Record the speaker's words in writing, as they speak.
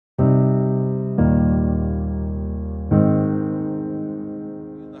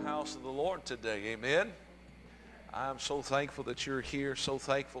Lord today. Amen. I'm so thankful that you're here, so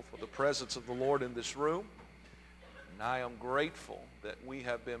thankful for the presence of the Lord in this room. And I am grateful that we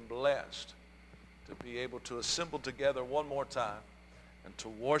have been blessed to be able to assemble together one more time and to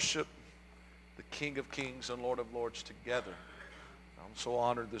worship the King of Kings and Lord of Lords together. I'm so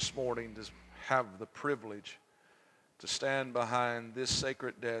honored this morning to have the privilege to stand behind this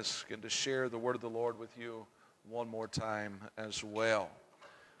sacred desk and to share the word of the Lord with you one more time as well.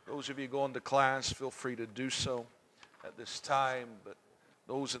 Those of you going to class, feel free to do so at this time. But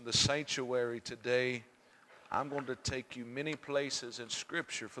those in the sanctuary today, I'm going to take you many places in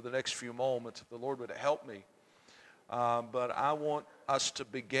Scripture for the next few moments, if the Lord would help me. But I want us to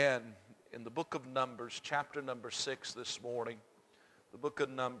begin in the book of Numbers, chapter number 6 this morning. The book of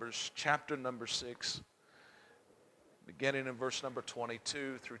Numbers, chapter number 6, beginning in verse number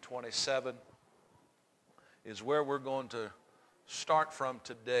 22 through 27, is where we're going to start from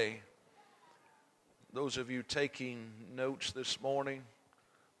today. Those of you taking notes this morning,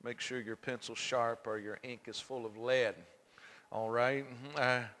 make sure your pencil's sharp or your ink is full of lead. All right?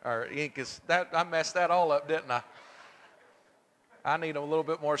 Our ink is, I messed that all up, didn't I? I need a little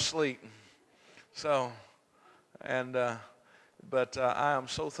bit more sleep. So, but I am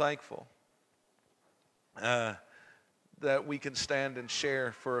so thankful that we can stand and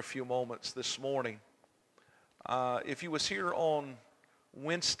share for a few moments this morning. If you was here on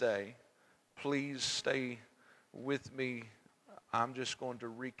Wednesday, please stay with me. I'm just going to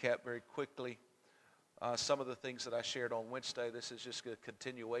recap very quickly some of the things that I shared on Wednesday. This is just a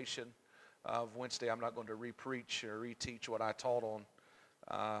continuation of Wednesday. I'm not going to re-preach or reteach what I taught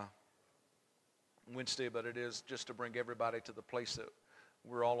on Wednesday, but it is just to bring everybody to the place that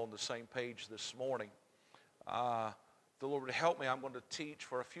we're all on the same page this morning. The Lord would help me. I'm going to teach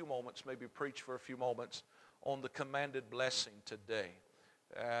for a few moments, maybe preach for a few moments on the commanded blessing today.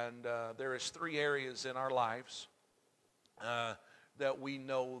 And there is 3 areas in our lives that we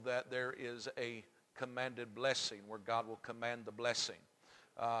know that there is a commanded blessing, where God will command the blessing.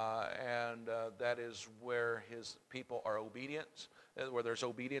 And that is where his people are obedient, where there's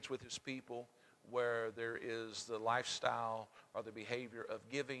obedience with his people, where there is the lifestyle or the behavior of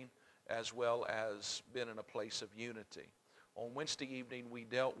giving, as well as being in a place of unity. On Wednesday evening, we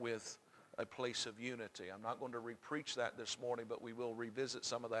dealt with a place of unity. I'm not going to re-preach that this morning, but we will revisit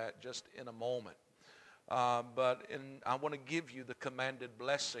some of that just in a moment. I want to give you the commanded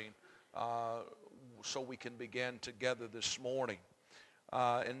blessing so we can begin together this morning.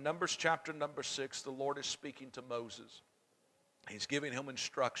 In Numbers chapter number 6, the Lord is speaking to Moses. He's giving him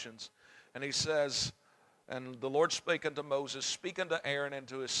instructions. And he says, "And the Lord spake unto Moses, speak unto Aaron and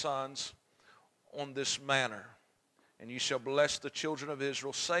to his sons on this manner. And ye shall bless the children of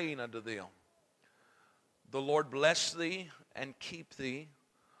Israel, saying unto them, The Lord bless thee and keep thee.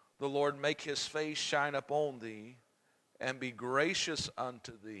 The Lord make his face shine upon thee, and be gracious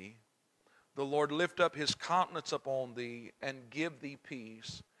unto thee. The Lord lift up his countenance upon thee, and give thee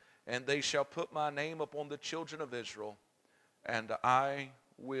peace. And they shall put my name upon the children of Israel, and I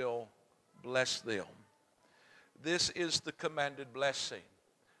will bless them." This is the commanded blessing.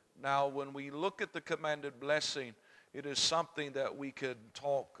 Now, when we look at the commanded blessing, it is something that we could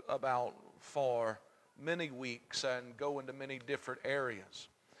talk about for many weeks and go into many different areas.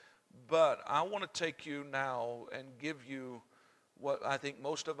 But I want to take you now and give you what I think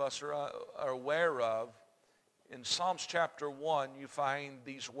most of us are aware of. In Psalms chapter 1, you find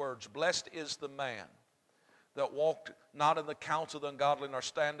these words, "Blessed is the man that walked not in the counsel of the ungodly, nor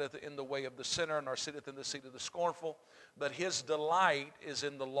standeth in the way of the sinner, nor sitteth in the seat of the scornful. But his delight is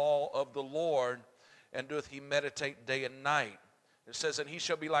in the law of the Lord, and doth he meditate day and night." It says, "And he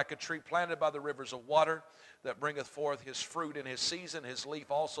shall be like a tree planted by the rivers of water, that bringeth forth his fruit in his season. His leaf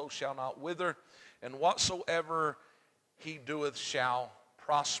also shall not wither, and whatsoever he doeth shall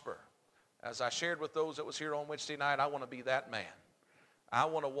prosper." As I shared with those that was here on Wednesday night, I want to be that man. I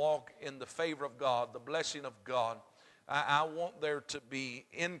want to walk in the favor of God, the blessing of God. I want there to be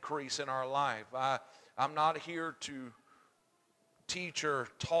increase in our life. I'm not here to teach or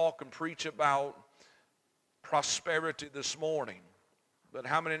talk and preach about prosperity this morning. But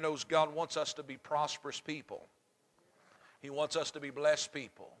how many knows God wants us to be prosperous people? He wants us to be blessed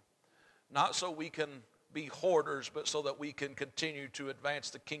people. Not so we can be hoarders, but so that we can continue to advance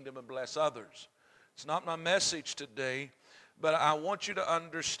the kingdom and bless others. It's not my message today, but I want you to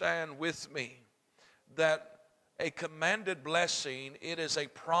understand with me that a commanded blessing, it is a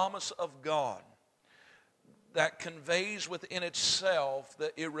promise of God that conveys within itself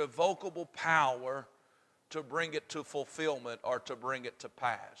the irrevocable power to bring it to fulfillment or to bring it to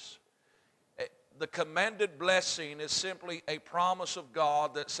pass. the commanded blessing is simply a promise of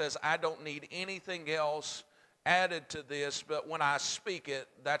God that says, I don't need anything else added to this, but when I speak it,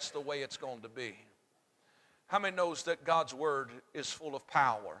 that's the way it's going to be. How many knows that God's word is full of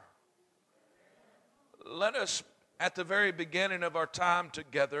power? Let us, at the very beginning of our time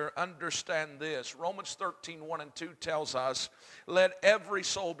together, understand this. Romans 13:1-2 tells us, let every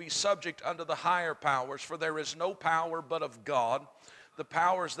soul be subject unto the higher powers, for there is no power but of God. The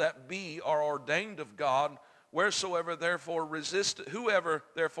powers that be are ordained of God. Whoever therefore resisteth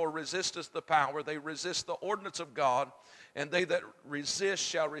the power, they resist the ordinance of God, and they that resist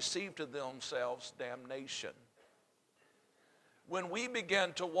shall receive to themselves damnation. When we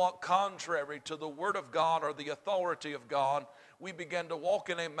begin to walk contrary to the word of God or the authority of God, we begin to walk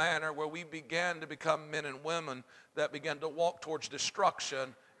in a manner where we begin to become men and women that begin to walk towards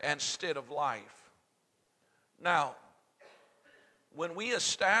destruction instead of life. Now, when we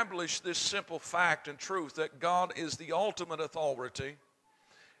establish this simple fact and truth that God is the ultimate authority,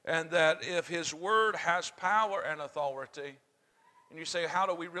 and that if his word has power and authority, and you say, how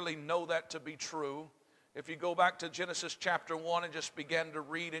do we really know that to be true? If you go back to Genesis chapter 1 and just begin to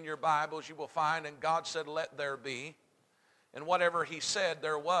read in your Bibles, you will find, and God said, let there be. And whatever he said,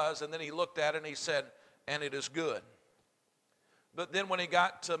 there was. And then he looked at it and he said, and it is good. But then when he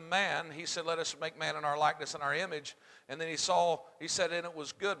got to man, he said, let us make man in our likeness and our image. And then he said, and it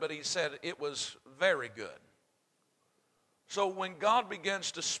was good, but he said it was very good. So when God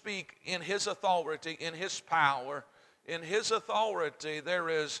begins to speak in his authority, in his power, in his authority, there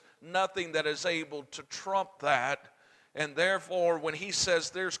is nothing that is able to trump that. And therefore, when he says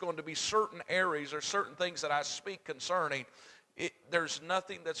there's going to be certain areas or certain things that I speak concerning, there's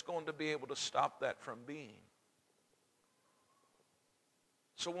nothing that's going to be able to stop that from being.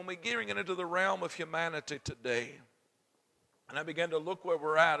 So when we're getting into the realm of humanity today, and I began to look where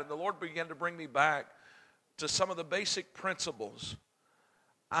we're at, and the Lord began to bring me back to some of the basic principles,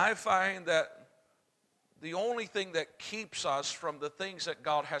 I find that the only thing that keeps us from the things that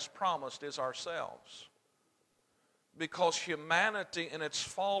God has promised is ourselves. Because humanity in its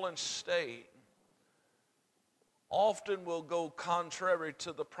fallen state often will go contrary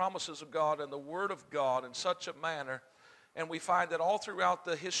to the promises of God and the Word of God in such a manner. And we find that all throughout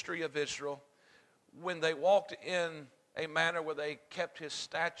the history of Israel, when they walked in a manner where they kept his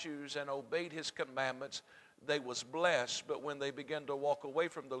statutes and obeyed his commandments, they was blessed. But when they began to walk away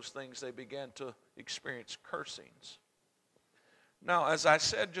from those things, they began to experience cursings. Now, as I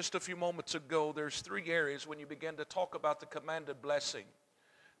said just a few moments ago, there's three areas when you begin to talk about the commanded blessing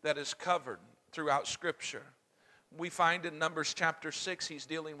that is covered throughout Scripture. We find in Numbers chapter 6, he's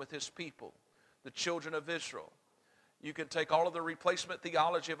dealing with his people, the children of Israel. You can take all of the replacement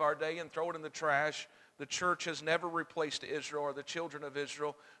theology of our day and throw it in the trash. The church has never replaced Israel or the children of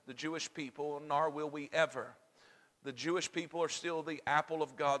Israel, the Jewish people, nor will we ever. The Jewish people are still the apple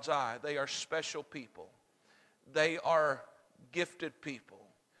of God's eye. They are special people. They are gifted people.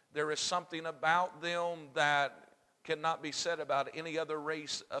 There is something about them that cannot be said about any other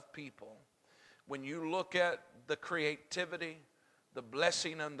race of people. When you look at the creativity, the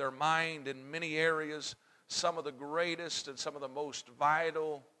blessing in their mind in many areas, some of the greatest and some of the most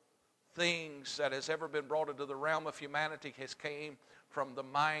vital things that has ever been brought into the realm of humanity has came from the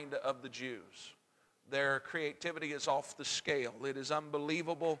mind of the Jews. Their creativity is off the scale. It is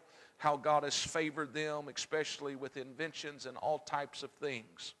unbelievable how God has favored them, especially with inventions and all types of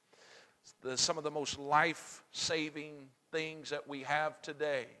things. Some of the most life-saving things that we have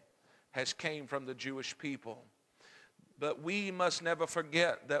today has came from the Jewish people. But we must never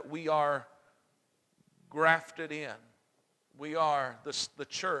forget that we are grafted in. We are the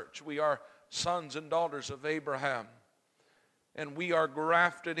church. We are sons and daughters of Abraham. And we are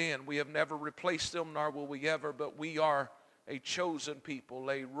grafted in. We have never replaced them, nor will we ever, but we are a chosen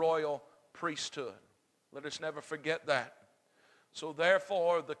people, a royal priesthood. Let us never forget that. So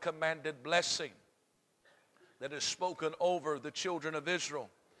therefore, the commanded blessing that is spoken over the children of Israel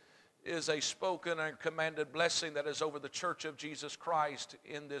is a spoken and commanded blessing that is over the church of Jesus Christ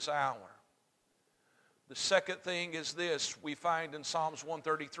in this hour. The second thing is this, we find in Psalms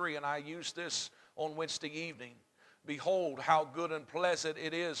 133, and I used this on Wednesday evening. Behold, how good and pleasant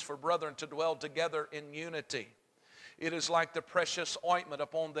it is for brethren to dwell together in unity. It is like the precious ointment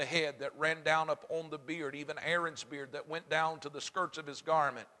upon the head that ran down upon the beard, even Aaron's beard that went down to the skirts of his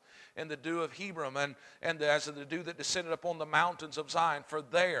garment, and the dew of Hebron, and as the dew that descended upon the mountains of Zion. For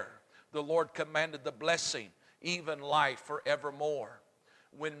there the Lord commanded the blessing, even life forevermore.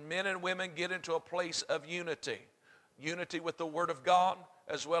 When men and women get into a place of unity, unity with the Word of God,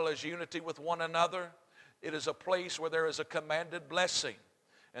 as well as unity with one another, it is a place where there is a commanded blessing.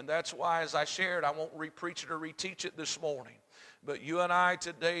 And that's why, as I shared, I won't re-preach it or reteach it this morning. But you and I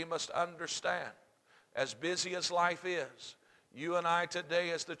today must understand, as busy as life is, you and I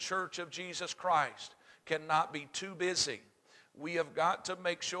today as the church of Jesus Christ cannot be too busy. We have got to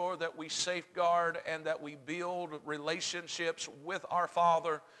make sure that we safeguard and that we build relationships with our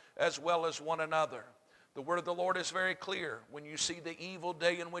Father as well as one another. The word of the Lord is very clear. When you see the evil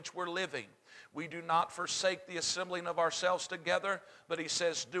day in which we're living, we do not forsake the assembling of ourselves together, but he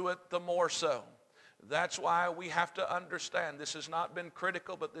says, do it the more so. That's why we have to understand this has not been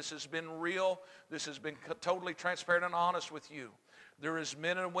critical, but this has been real. This has been totally transparent and honest with you. There is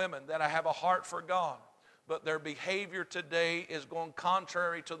men and women that have a heart for God, but their behavior today is going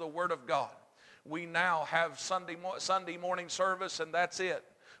contrary to the Word of God. We now have Sunday morning service, and that's it.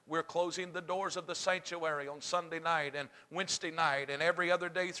 We're closing the doors of the sanctuary on Sunday night and Wednesday night and every other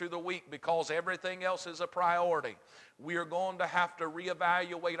day through the week because everything else is a priority. We are going to have to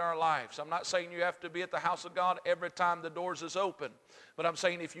reevaluate our lives. I'm not saying you have to be at the house of God every time the doors is open. But I'm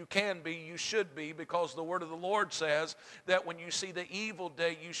saying if you can be, you should be, because the word of the Lord says that when you see the evil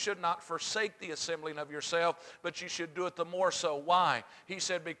day, you should not forsake the assembling of yourself, but you should do it the more so. Why? He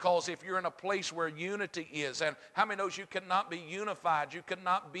said, because if you're in a place where unity is, and how many knows you cannot be unified? You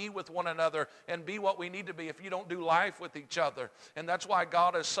cannot be with one another and be what we need to be if you don't do life with each other. And that's why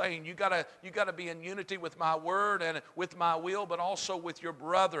God is saying you gotta be in unity with my word and with my will, but also with your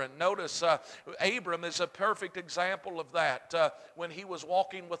brethren. Notice Abram is a perfect example of that. When he was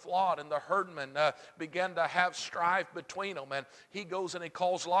walking with Lot and the herdmen began to have strife between them, and he goes and he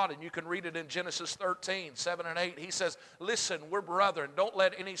calls Lot, and you can read it in Genesis 13, 7 and 8. He says, listen, we're brethren. Don't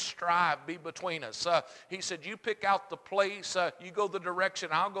let any strife be between us. He said, you pick out the place, you go the direction,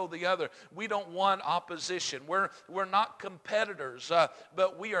 I'll go the other. We don't want opposition. We're not competitors,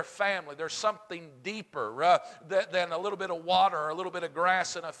 but we are family. There's something deeper than a little bit of water or a little bit of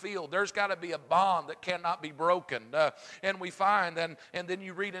grass in a field. There's got to be a bond that cannot be broken. And we find, and then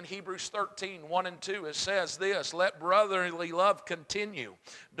you read in Hebrews 13, 1 and 2, it says this, let brotherly love continue.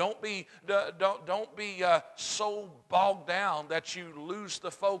 Don't be so bogged down that you lose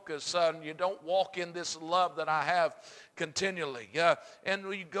the focus and you don't walk in this love that I have continually. And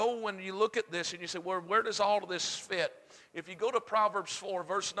you go when you look at this and you say, well, where does all of this fit? If you go to Proverbs 4,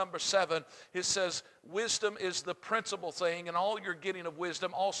 verse number 7, it says, wisdom is the principal thing, and all you're getting of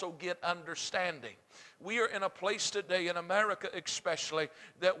wisdom, also get understanding. We are in a place today, in America especially,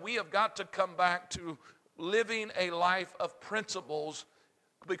 that we have got to come back to living a life of principles,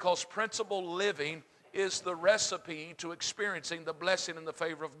 because principle living is the recipe to experiencing the blessing and the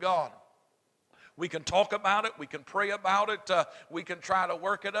favor of God. We can talk about it. We can pray about it. We can try to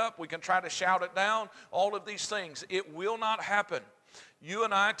work it up. We can try to shout it down. All of these things. It will not happen. You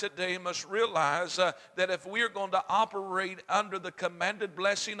and I today must realize that if we are going to operate under the commanded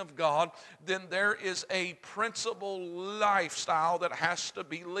blessing of God, then there is a principle lifestyle that has to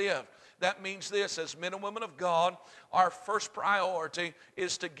be lived. That means this, as men and women of God, our first priority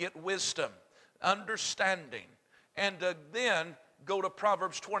is to get wisdom, understanding, and then go to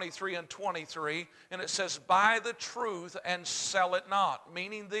Proverbs 23 and 23, and it says, buy the truth and sell it not.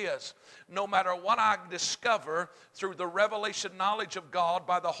 Meaning this, no matter what I discover through the revelation knowledge of God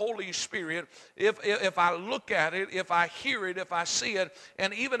by the Holy Spirit, if I look at it, if I hear it, if I see it,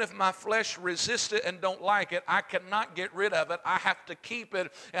 and even if my flesh resists it and don't like it, I cannot get rid of it. I have to keep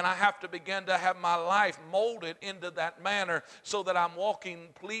it, and I have to begin to have my life molded into that manner so that I'm walking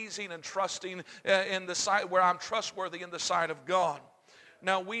pleasing and trusting in the sight where I'm trustworthy in the sight of God.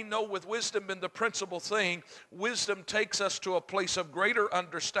 Now, we know with wisdom being the principal thing, wisdom takes us to a place of greater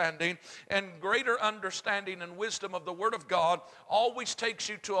understanding, and greater understanding and wisdom of the Word of God always takes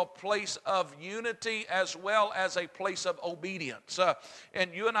you to a place of unity as well as a place of obedience.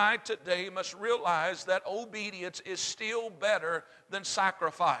 And you and I today must realize that obedience is still better than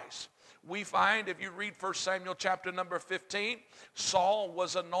sacrifice. We find, if you read 1 Samuel chapter number 15, Saul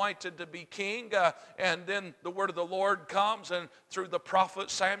was anointed to be king, and then the word of the Lord comes and through the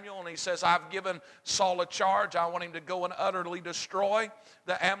prophet Samuel, and he says, I've given Saul a charge. I want him to go and utterly destroy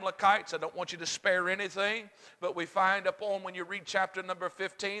the Amalekites. I don't want you to spare anything. But we find upon, when you read chapter number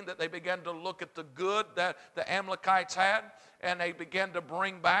 15, that they began to look at the good that the Amalekites had, and they began to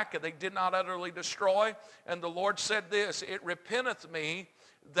bring back, and they did not utterly destroy. And the Lord said this, it repenteth me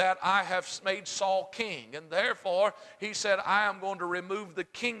that I have made Saul king. And therefore, he said, I am going to remove the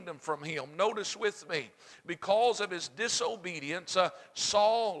kingdom from him. Notice with me, because of his disobedience,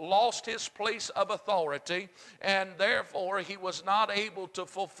 Saul lost his place of authority, and therefore he was not able to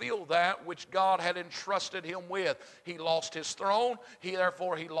fulfill that which God had entrusted him with. He lost his throne,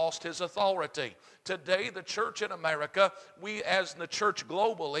 therefore he lost his authority. Today, the church in America, we as the church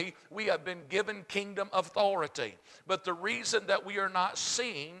globally, we have been given kingdom authority. But the reason that we are not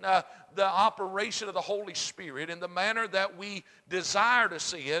seeing the operation of the Holy Spirit in the manner that we desire to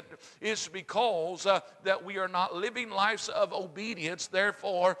see it is because that we are not living lives of obedience.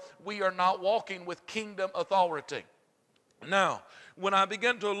 Therefore, we are not walking with kingdom authority. Now, when I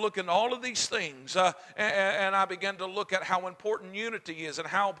began to look at all of these things, and I began to look at how important unity is and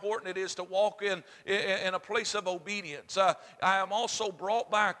how important it is to walk in a place of obedience, I am also brought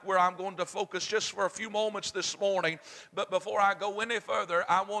back where I'm going to focus just for a few moments this morning. But before I go any further,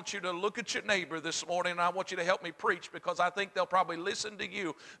 I want you to look at your neighbor this morning, and I want you to help me preach, because I think they'll probably listen to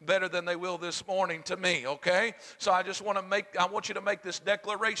you better than they will this morning to me, okay? So I want you to make this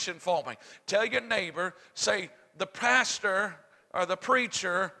declaration for me. Tell your neighbor, say, the pastor or the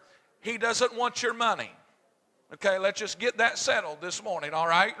preacher, he doesn't want your money. Okay, let's just get that settled this morning, all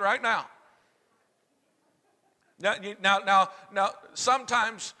right? Right now. Now,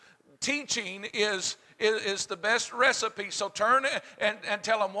 sometimes teaching is the best recipe. So turn and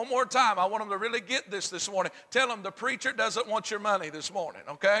tell them one more time. I want them to really get this morning. Tell them the preacher doesn't want your money this morning,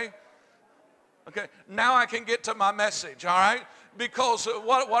 okay? Okay, now I can get to my message, all right? Because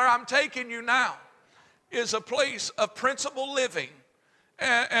where I'm taking you now is a place of principle living.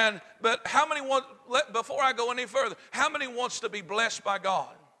 But how many before I go any further, how many wants to be blessed by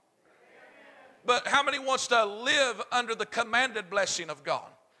God? But how many wants to live under the commanded blessing of God?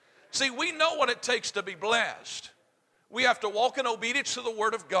 See, we know what it takes to be blessed. We have to walk in obedience to the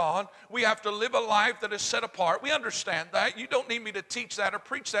Word of God. We have to live a life that is set apart. We understand that. You don't need me to teach that or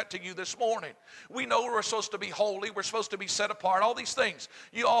preach that to you this morning. We know we're supposed to be holy. We're supposed to be set apart. All these things.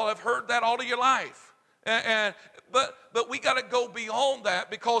 You all have heard that all of your life. But we got to go beyond that,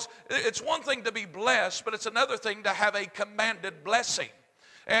 because it's one thing to be blessed, but it's another thing to have a commanded blessing.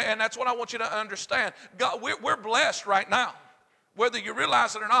 And that's what I want you to understand. God, we're blessed right now. Whether you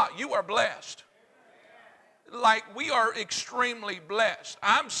realize it or not, you are blessed. Like, we are extremely blessed.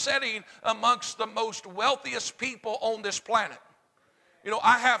 I'm sitting amongst the most wealthiest people on this planet. You know,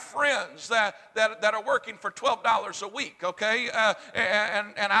 I have friends that are working for $12 a week, okay?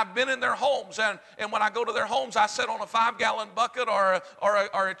 And I've been in their homes, and when I go to their homes, I sit on a 5-gallon bucket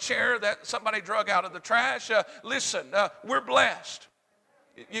or a chair that somebody drug out of the trash. Listen, we're blessed.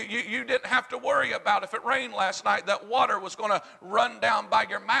 You didn't have to worry about if it rained last night that water was going to run down by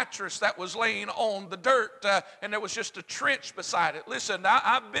your mattress that was laying on the dirt, and there was just a trench beside it. Listen,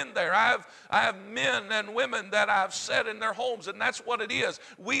 I've been there. I have men and women that I've sat in their homes, and that's what it is.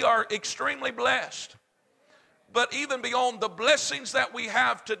 We are extremely blessed. But even beyond the blessings that we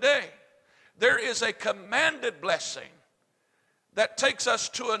have today, there is a commanded blessing that takes us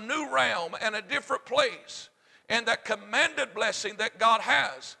to a new realm and a different place. And that commanded blessing that God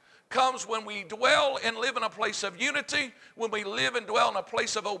has comes when we dwell and live in a place of unity, when we live and dwell in a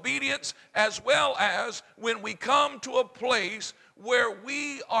place of obedience, as well as when we come to a place where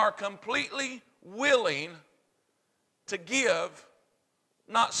we are completely willing to give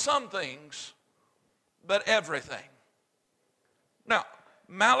not some things, but everything. Now,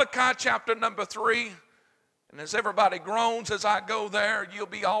 Malachi chapter number 3, and as everybody groans as I go there, you'll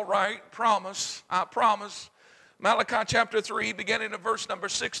be all right, promise, I promise. Malachi chapter 3, beginning at verse number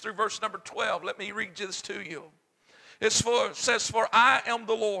 6 through verse number 12. Let me read this to you. It says, For I am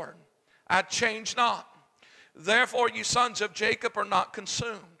the Lord, I change not. Therefore you sons of Jacob are not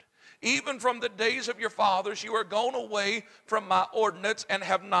consumed. Even from the days of your fathers you are gone away from my ordinance and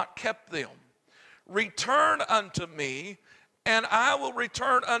have not kept them. Return unto me, and I will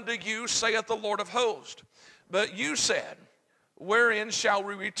return unto you, saith the Lord of hosts. But you said, Wherein shall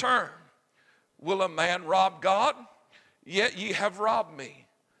we return? Will a man rob God? Yet ye have robbed me.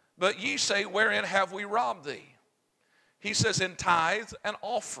 But ye say, Wherein have we robbed thee? He says, In tithe and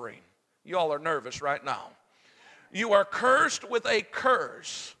offering. You all are nervous right now. You are cursed with a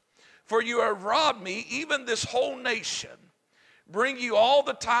curse, for you have robbed me, even this whole nation. Bring you all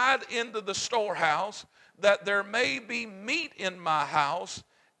the tithe into the storehouse, that there may be meat in my house,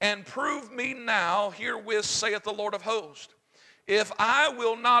 and prove me now herewith, saith the Lord of hosts. If I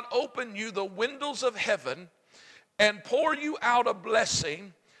will not open you the windows of heaven and pour you out a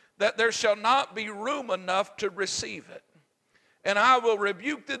blessing, that there shall not be room enough to receive it. And I will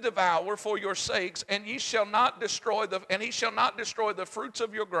rebuke the devourer for your sakes, and he shall not destroy the fruits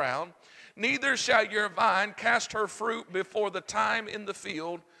of your ground, neither shall your vine cast her fruit before the time in the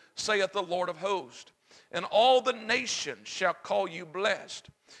field, saith the Lord of hosts. And all the nations shall call you blessed,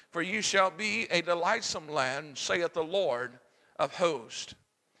 for you shall be a delightsome land, saith the Lord of hosts.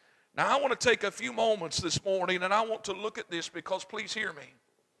 Now I want to take a few moments this morning, and I want to look at this because, please hear me.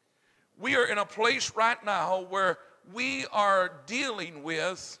 We are in a place right now where we are dealing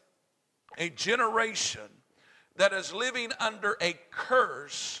with a generation that is living under a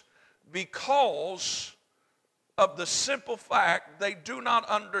curse because of the simple fact they do not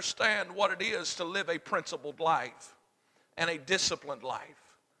understand what it is to live a principled life and a disciplined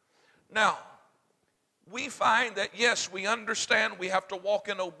life. Now, we find that, yes, we understand we have to walk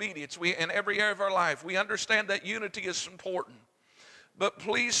in obedience in every area of our life. We understand that unity is important. But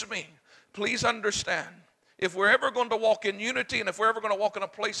please understand, if we're ever going to walk in unity and if we're ever going to walk in a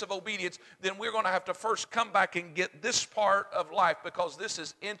place of obedience, then we're going to have to first come back and get this part of life, because this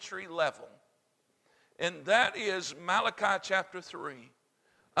is entry level. And that is Malachi chapter 3,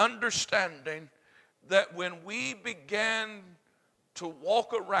 understanding that when we began to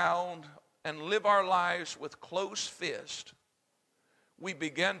walk around and live our lives with closed fists, we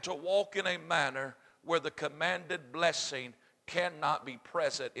began to walk in a manner where the commanded blessing cannot be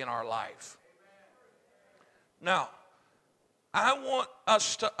present in our life. Now, I want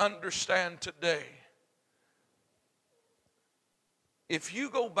us to understand today, if you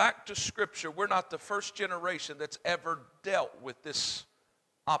go back to Scripture, we're not the first generation that's ever dealt with this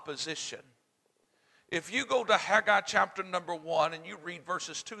opposition. If you go to Haggai chapter number 1 and you read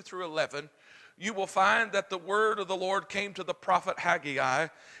verses 2 through 11, you will find that the word of the Lord came to the prophet Haggai,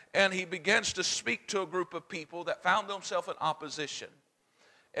 and he begins to speak to a group of people that found themselves in opposition.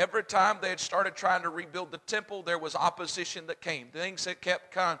 Every time they had started trying to rebuild the temple, there was opposition that came. Things that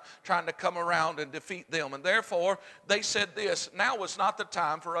kept trying to come around and defeat them. And therefore, they said this: now is not the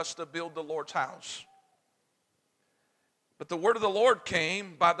time for us to build the Lord's house. But the word of the Lord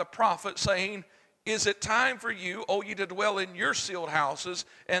came by the prophet, saying, is it time for you, O ye to dwell in your sealed houses,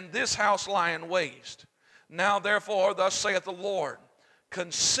 and this house lying waste? Now therefore, thus saith the Lord,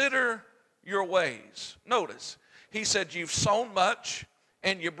 consider your ways. Notice, he said, you've sown much,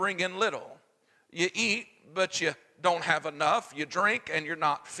 and you bring in little. You eat, but you don't have enough. You drink, and you're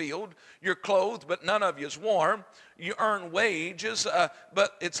not filled. You're clothed, but none of you is warm. You earn wages,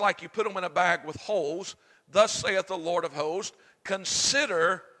 but it's like you put them in a bag with holes. Thus saith the Lord of hosts,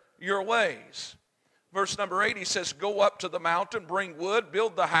 consider your ways. Verse number 8, he says, go up to the mountain, bring wood,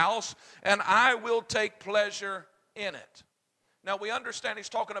 build the house, and I will take pleasure in it. Now we understand he's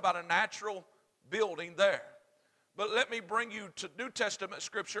talking about a natural building there. But let me bring you to New Testament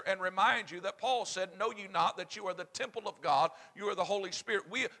Scripture and remind you that Paul said, know you not that you are the temple of God, you are the Holy Spirit.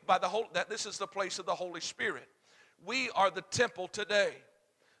 That this is the place of the Holy Spirit. We are the temple today.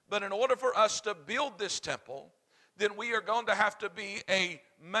 But in order for us to build this temple, then we are going to have to be a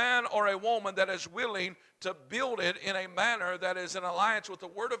man or a woman that is willing to build it in a manner that is in alliance with the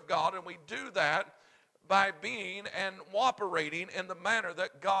Word of God. And we do that by being and operating in the manner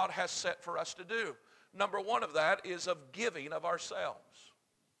that God has set for us to do. Number one of that is of giving of ourselves.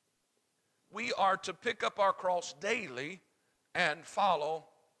 We are to pick up our cross daily and follow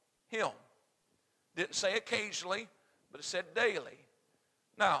Him. Didn't say occasionally, but it said daily.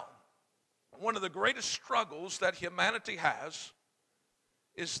 Now, one of the greatest struggles that humanity has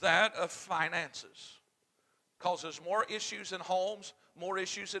is that of finances. Causes more issues in homes, more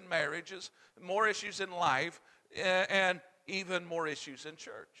issues in marriages, more issues in life, and even more issues in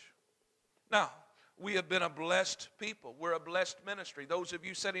church. Now, we have been a blessed people. We're a blessed ministry. Those of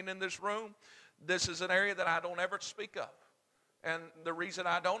you sitting in this room, this is an area that I don't ever speak of. And the reason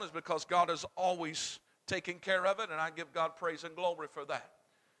I don't is because God has always taken care of it, and I give God praise and glory for that.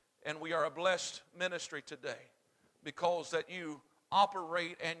 And we are a blessed ministry today because that you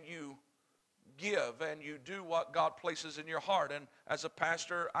operate and you give and you do what God places in your heart. And as a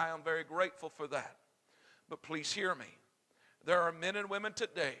pastor, I am very grateful for that. But please hear me. There are men and women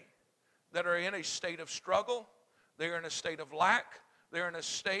today that are in a state of struggle. They're in a state of lack. They're in a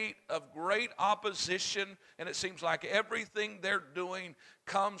state of great opposition, and it seems like everything they're doing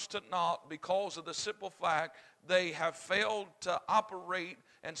comes to naught because of the simple fact they have failed to operate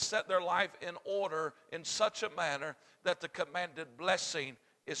and set their life in order in such a manner that the commanded blessing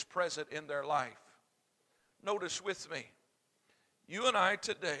is present in their life. Notice with me, you and I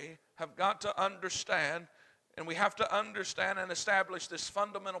today have got to understand, and we have to understand and establish this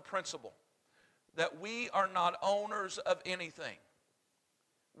fundamental principle, that we are not owners of anything.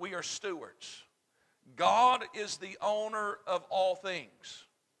 We are stewards. God is the owner of all things.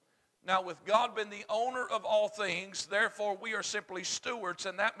 Now, with God being the owner of all things, therefore we are simply stewards,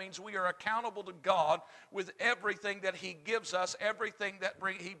 and that means we are accountable to God with everything that he gives us, everything that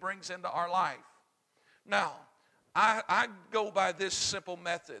he brings into our life. Now, I go by this simple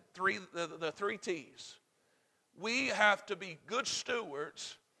method, the 3 T's. We have to be good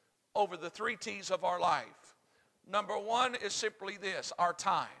stewards over the 3 T's of our life. Number 1 is simply this, our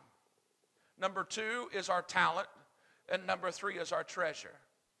time. Number 2 is our talent. And number 3 is our treasure.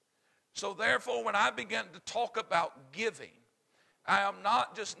 So therefore, when I begin to talk about giving, I am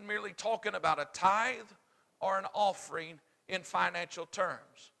not just merely talking about a tithe or an offering in financial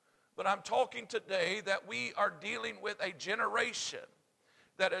terms. But I'm talking today that we are dealing with a generation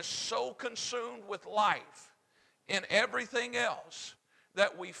that is so consumed with life and everything else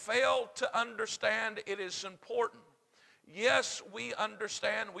that we fail to understand it is important. Yes, we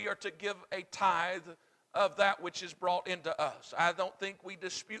understand we are to give a tithe of that which is brought into us. I don't think we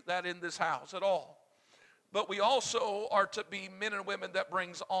dispute that in this house at all. But we also are to be men and women that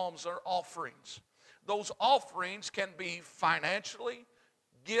brings alms or offerings. Those offerings can be financial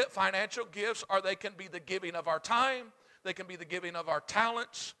gifts, or they can be the giving of our time, they can be the giving of our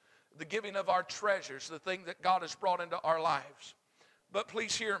talents, the giving of our treasures, the thing that God has brought into our lives. But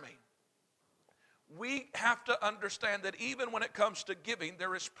please hear me. We have to understand that even when it comes to giving,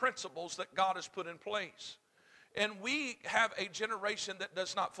 there is principles that God has put in place. And we have a generation that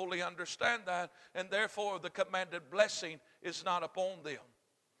does not fully understand that, and therefore the commanded blessing is not upon them.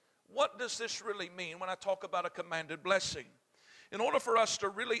 What does this really mean when I talk about a commanded blessing? In order for us to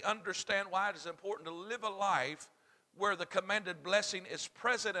really understand why it is important to live a life where the commanded blessing is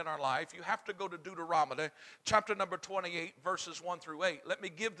present in our life, you have to go to Deuteronomy, chapter number 28, verses 1 through 8. Let me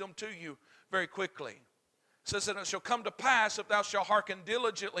give them to you very quickly. It says, "And it shall come to pass, if thou shalt hearken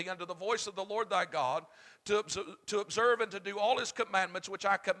diligently unto the voice of the Lord thy God, to observe and to do all his commandments, which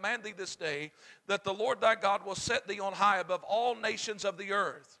I command thee this day, that the Lord thy God will set thee on high above all nations of the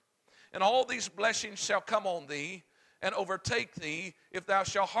earth. And all these blessings shall come on thee, and overtake thee, if thou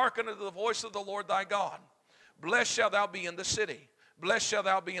shalt hearken unto the voice of the Lord thy God. Blessed shalt thou be in the city, blessed shalt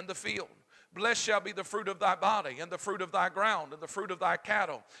thou be in the field. Blessed shall be the fruit of thy body, and the fruit of thy ground, and the fruit of thy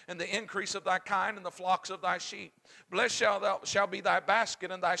cattle, and the increase of thy kind, and the flocks of thy sheep. Blessed shall be thy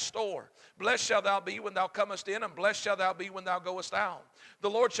basket and thy store. Blessed shalt thou be when thou comest in, and blessed shalt thou be when thou goest out. The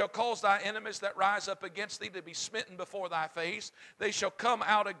Lord shall cause thy enemies that rise up against thee to be smitten before thy face. They shall come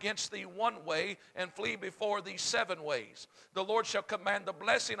out against thee one way, and flee before thee 7 ways. The Lord shall command the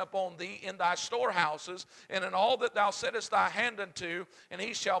blessing upon thee in thy storehouses, and in all that thou settest thy hand unto, and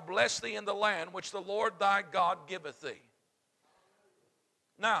he shall bless thee in the land which the Lord thy God giveth thee."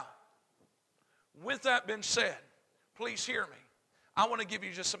 Now, with that being said, please hear me. I want to give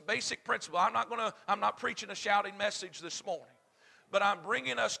you just some basic principles. I'm not preaching a shouting message this morning, but I'm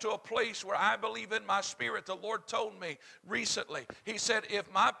bringing us to a place where I believe in my spirit. The Lord told me recently, he said, if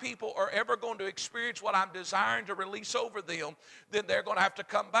my people are ever going to experience what I'm desiring to release over them, then they're going to have to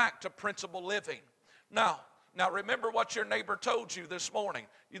come back to principle living. Now remember what your neighbor told you this morning,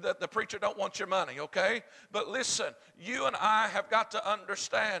 that the preacher don't want your money, okay? But listen, you and I have got to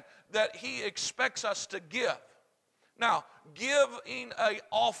understand that he expects us to give. Now, giving an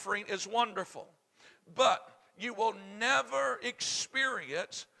offering is wonderful, but you will never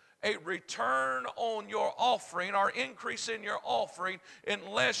experience a return on your offering or increase in your offering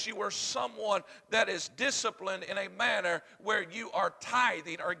unless you are someone that is disciplined in a manner where you are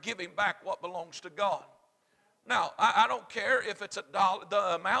tithing or giving back what belongs to God. Now, I don't care if it's $1.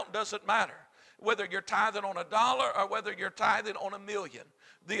 The amount doesn't matter. Whether you're tithing on $1 or whether you're tithing on $1 million,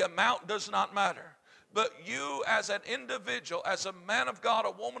 the amount does not matter. But you as an individual, as a man of God,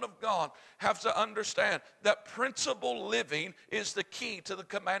 a woman of God, have to understand that principle living is the key to the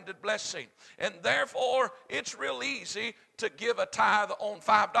commanded blessing. And therefore, it's real easy to give a tithe on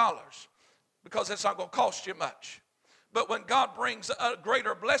 $5 because it's not going to cost you much. But when God brings a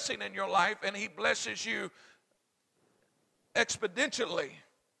greater blessing in your life and he blesses you exponentially,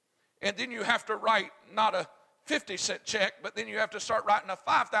 and then you have to write not a 50-cent check, but then you have to start writing a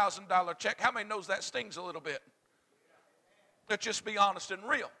 $5,000 check. How many knows that stings a little bit? Let's just be honest and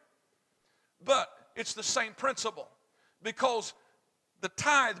real. But it's the same principle, because the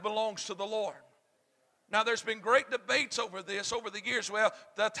tithe belongs to the Lord. Now, there's been great debates over this over the years. Well,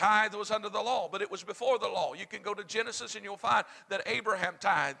 the tithe was under the law, but it was before the law. You can go to Genesis and you'll find that Abraham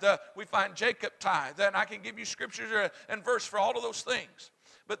tithed. We find Jacob tithed. And I can give you scriptures and verse for all of those things.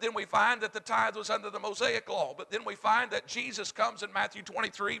 But then we find that the tithe was under the Mosaic law. But then we find that Jesus comes in Matthew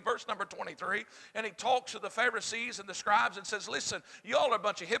 23, verse number 23, and he talks to the Pharisees and the scribes and says, listen, you all are a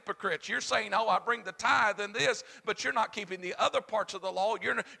bunch of hypocrites. You're saying, oh, I bring the tithe and this, but you're not keeping the other parts of the law.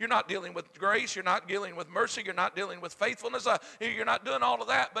 You're not dealing with grace. You're not dealing with mercy. You're not dealing with faithfulness. You're not doing all of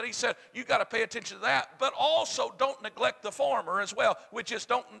that. But he said, you got to pay attention to that. But also don't neglect the former as well, which is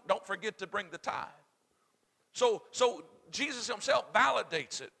don't forget to bring the tithe. So Jesus himself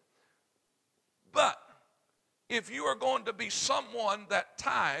validates it. But if you are going to be someone that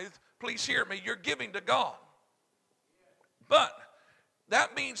tithe, please hear me, you're giving to God. But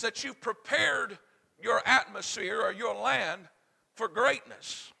that means that you've prepared your atmosphere or your land for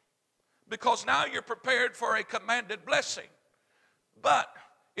greatness. Because now you're prepared for a commanded blessing. But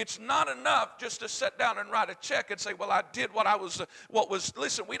it's not enough just to sit down and write a check and say, well, I did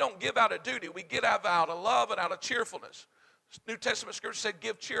listen, we don't give out of duty. We give out of love and out of cheerfulness. New Testament scripture said,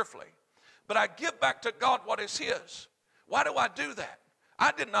 give cheerfully. But I give back to God what is his. Why do I do that?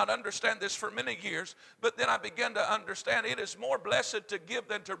 I did not understand this for many years, but then I began to understand it is more blessed to give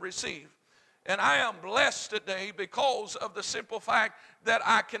than to receive. And I am blessed today because of the simple fact that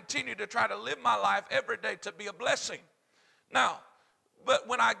I continue to try to live my life every day to be a blessing. Now, but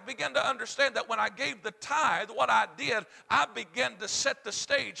when I began to understand that when I gave the tithe, what I did, I began to set the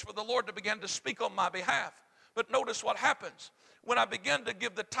stage for the Lord to begin to speak on my behalf. But notice what happens. When I begin to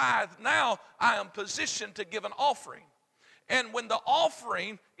give the tithe, now I am positioned to give an offering. And when the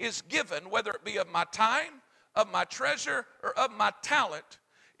offering is given, whether it be of my time, of my treasure, or of my talent,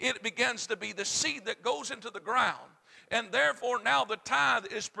 it begins to be the seed that goes into the ground. And therefore now the tithe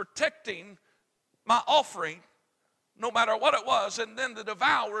is protecting my offering, no matter what it was, and then the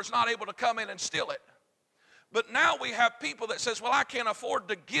devourer is not able to come in and steal it. But now we have people that says, well, I can't afford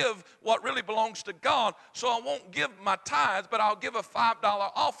to give what really belongs to God, so I won't give my tithe, but I'll give a $5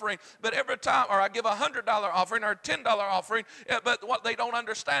 offering. But every time, or I give a $100 offering or a $10 offering, but what they don't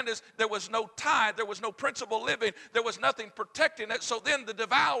understand is there was no tithe, there was no principal living, there was nothing protecting it. So then the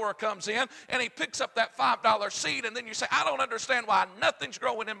devourer comes in and he picks up that $5 seed, and then you say, I don't understand why nothing's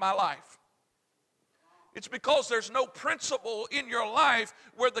growing in my life. It's because there's no principle in your life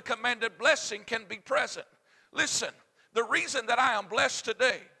where the commanded blessing can be present. Listen, the reason that I am blessed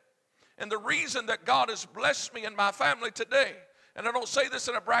today and the reason that God has blessed me and my family today, and I don't say this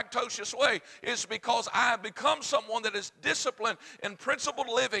in a braggadocious way, is because I have become someone that is disciplined in principled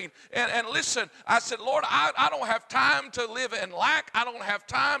living. And listen, I said, Lord, I don't have time to live in lack. I don't have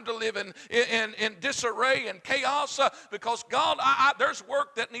time to live in disarray and chaos because, God, there's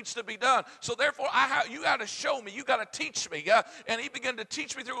work that needs to be done. So therefore, you got to show me. You got to teach me. And he began to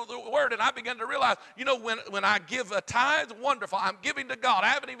teach me through the word, and I began to realize, when I give a tithe, wonderful. I'm giving to God. I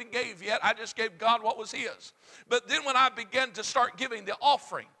haven't even gave yet. I just gave God what was his. But then when I began to start giving the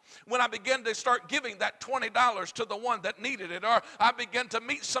offering, when I began to start giving that $20 to the one that needed it, or I began to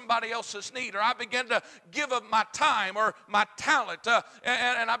meet somebody else's need, or I began to give of my time or my talent,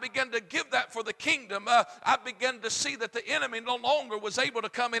 and I began to give that for the kingdom, I began to see that the enemy no longer was able to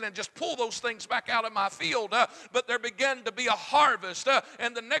come in and just pull those things back out of my field, but there began to be a harvest,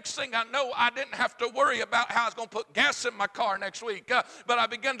 and the next thing I know, I didn't have to worry about how I was going to put gas in my car next week, but I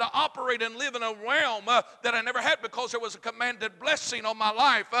began to operate and live in a realm that I never had because there was a commanded blessing on my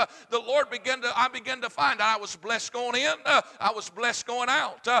life. I began to find that I was blessed going in, I was blessed going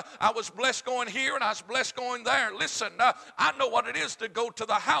out, I was blessed going here, and I was blessed going there. Listen, I know what it is to go to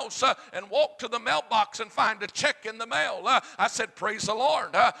the house and walk to the mailbox and find a check in the mail. I said, praise the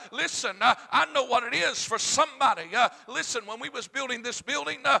Lord. Listen, I know what it is for somebody. Listen, when we was building this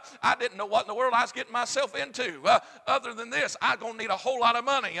building, I didn't know what in the world I was getting myself into. Other than this, I'm going to need a whole lot of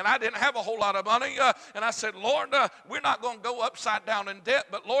money, and I didn't have a whole lot of money, and I said, Lord, we're not going to go upside down in debt,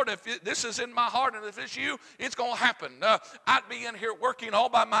 but Lord, if this is in my heart and if it's you, it's going to happen. I'd be in here working all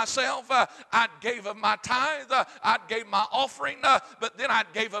by myself. I'd gave of my tithe. I'd gave my offering, but then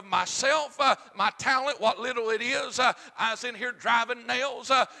I'd gave of myself, my talent, what little it is. I was in here driving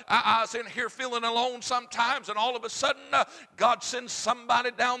nails. I was in here feeling alone sometimes, and all of a sudden, God sends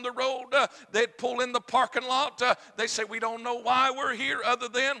somebody down the road. They'd pull in the parking lot. They say, we don't know why we're here other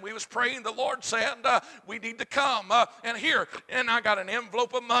than we was praying. The Lord said, we need to come. And I got an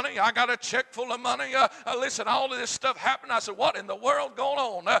envelope of money. I got a check full of money. Listen, all of this stuff happened. I said, what in the world going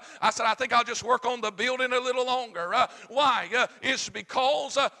on? I said, I think I'll just work on the building a little longer. Why? It's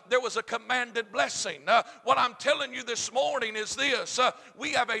because there was a commanded blessing. What I'm telling you this morning is this.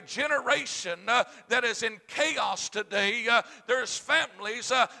 We have a generation that is in chaos today. There's families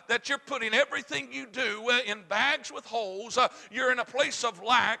that you're putting everything you do in bags with holes. You're in a place of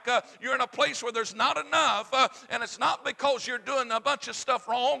lack. You're in a place where there's not enough. And it's not because you're doing a bunch of stuff stuff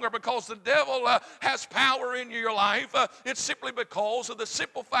wrong or because the devil has power in your life. It's simply because of the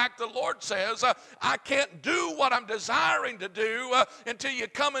simple fact the Lord says, I can't do what I'm desiring to do until you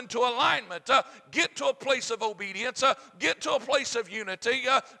come into alignment. Get to a place of obedience, get to a place of unity,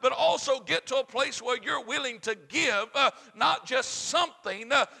 but also get to a place where you're willing to give not just something,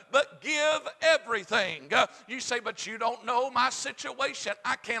 but give everything. You say, but you don't know my situation.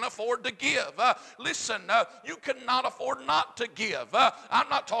 I can't afford to give. Listen, you cannot afford not to give. I'm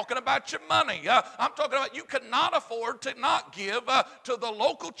not talking about your money. I'm talking about you cannot afford to not give to the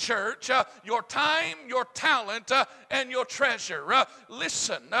local church your time, your talent, and your treasure.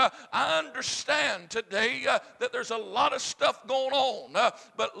 Listen, I understand today that there's a lot of stuff going on,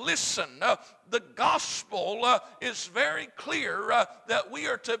 but listen, the gospel is very clear that we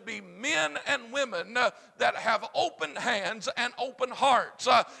are to be men and women that have open hands and open hearts.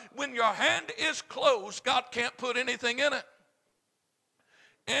 When your hand is closed, God can't put anything in it.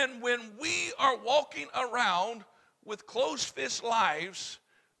 And when we are walking around with closed-fist lives,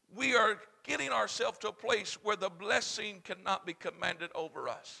 we are getting ourselves to a place where the blessing cannot be commanded over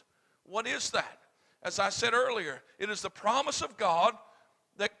us. What is that? As I said earlier, it is the promise of God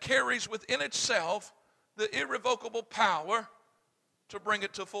that carries within itself the irrevocable power to bring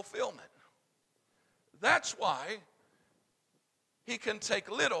it to fulfillment. That's why he can take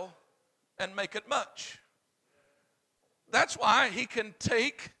little and make it much. That's why he can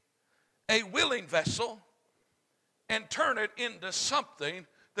take a willing vessel and turn it into something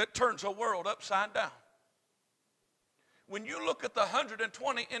that turns a world upside down. When you look at the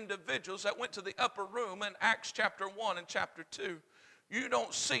 120 individuals that went to the upper room in Acts chapter 1 and chapter 2, you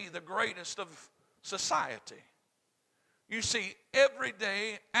don't see the greatest of society. You see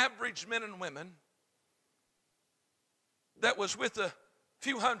everyday, average men and women that was with a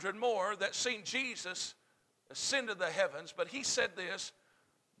few hundred more that seen Jesus ascend to the heavens. But he said this,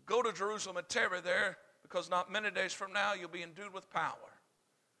 go to Jerusalem and tarry there, because not many days from now you'll be endued with power.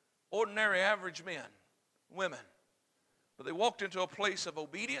 Ordinary, average men, women. But they walked into a place of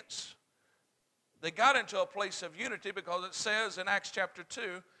obedience. They got into a place of unity, because it says in Acts chapter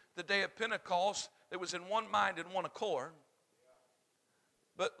 2, the day of Pentecost, it was in one mind and one accord.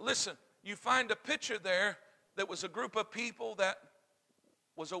 But listen, you find a picture there that was a group of people that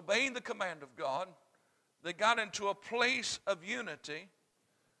was obeying the command of God. They got into a place of unity,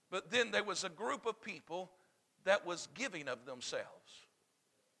 but then there was a group of people that was giving of themselves.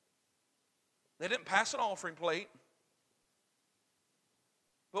 They didn't pass an offering plate,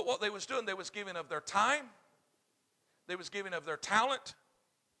 but what they was doing, they was giving of their time, they was giving of their talent,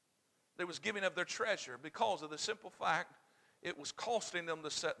 they was giving of their treasure, because of the simple fact it was costing them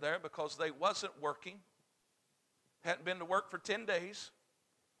to sit there, because they wasn't working, hadn't been to work for 10 days.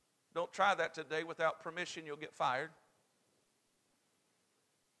 Don't try that today. Without permission, you'll get fired.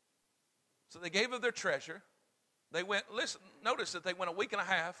 So they gave of their treasure. They went, listen, notice that they went a week and a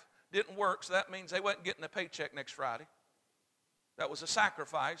half, didn't work, so that means they wasn't getting a paycheck next Friday. That was a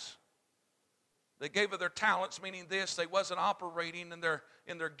sacrifice. They gave of their talents, meaning this, they wasn't operating in their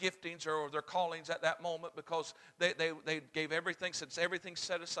giftings or their callings at that moment, because they gave everything, since everything's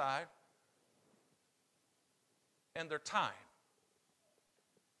set aside, and their time.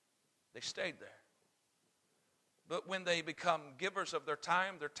 They stayed there. But when they become givers of their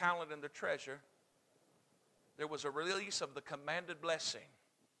time, their talent, and their treasure, there was a release of the commanded blessing.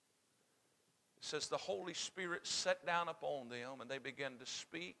 It says the Holy Spirit sat down upon them, and they began to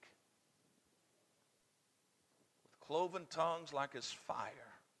speak with cloven tongues like as fire.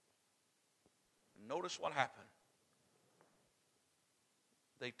 And notice what happened.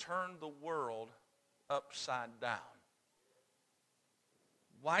 They turned the world upside down.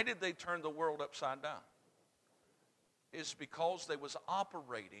 Why did they turn the world upside down? It's because they was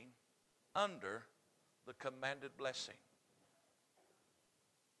operating under the commanded blessing.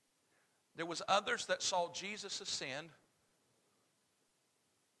 There was others that saw Jesus ascend,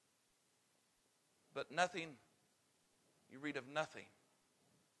 but nothing, you read of nothing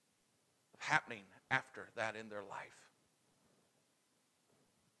happening after that in their life.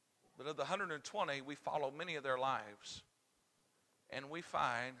 But of the 120, we follow many of their lives. And we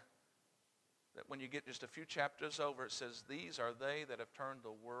find that when you get just a few chapters over, it says, these are they that have turned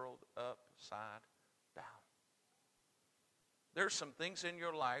the world upside down. There's some things in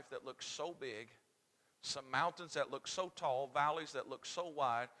your life that look so big, some mountains that look so tall, valleys that look so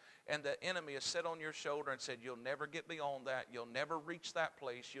wide, and the enemy has set on your shoulder and said, you'll never get beyond that. You'll never reach that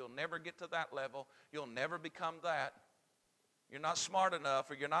place. You'll never get to that level. You'll never become that. You're not smart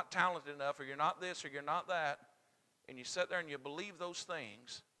enough, or you're not talented enough, or you're not this, or you're not that. And you sit there and you believe those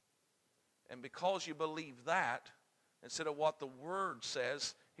things. And because you believe that, instead of what the Word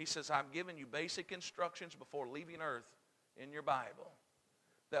says. He says, I'm giving you basic instructions before leaving earth in your Bible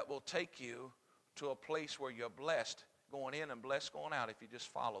that will take you to a place where you're blessed going in and blessed going out if you just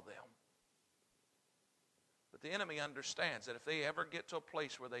follow them. But the enemy understands that if they ever get to a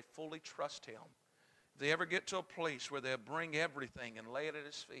place where they fully trust him, if they ever get to a place where they'll bring everything and lay it at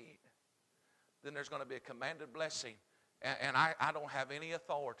his feet, then there's going to be a commanded blessing. And I don't have any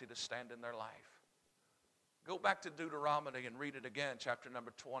authority to stand in their life. Go back to Deuteronomy and read it again, chapter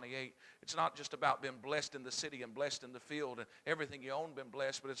number 28. It's not just about being blessed in the city and blessed in the field and everything you own been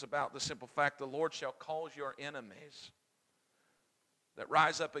blessed, but it's about the simple fact the Lord shall cause your enemies that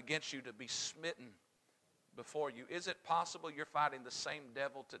rise up against you to be smitten before you. Is it possible you're fighting the same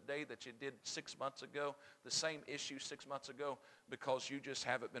devil today that you did 6 months ago, the same issue 6 months ago, because you just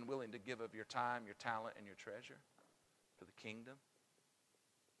haven't been willing to give of your time, your talent, and your treasure to the kingdom?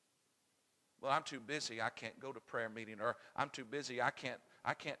 Well, I'm too busy, I can't go to prayer meeting, or I'm too busy, I can't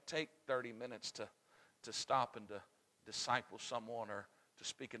take 30 minutes to stop and to disciple someone or to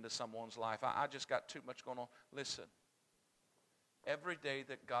speak into someone's life. I just got too much going on. Listen, every day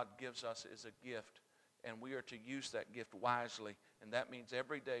that God gives us is a gift, and we are to use that gift wisely. And that means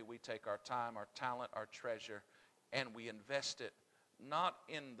every day we take our time, our talent, our treasure, and we invest it, not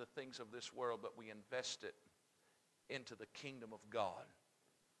in the things of this world, but we invest it into the kingdom of God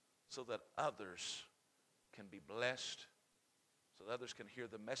so that others can be blessed, so that others can hear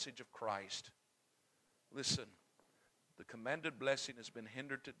the message of Christ. Listen, the commanded blessing has been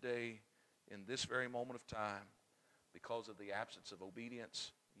hindered today in this very moment of time because of the absence of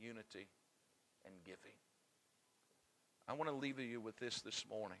obedience, unity, and giving. I want to leave you with this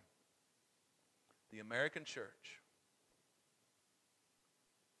morning. The American church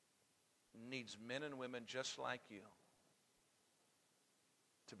needs men and women just like you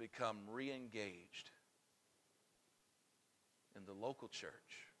to become re-engaged in the local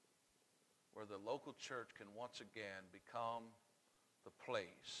church, where the local church can once again become the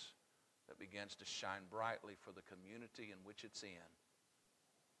place that begins to shine brightly for the community in which it's in,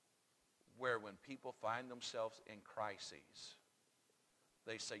 where when people find themselves in crises,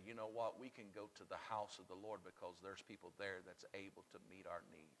 they say, you know what, we can go to the house of the Lord because there's people there that's able to meet our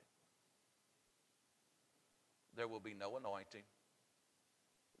need. There will be no anointing.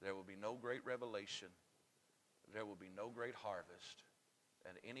 There will be no great revelation. There will be no great harvest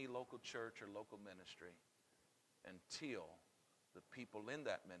at any local church or local ministry until the people in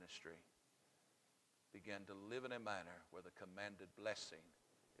that ministry begin to live in a manner where the commanded blessing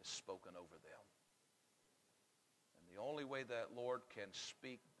is spoken over them. And the only way that Lord can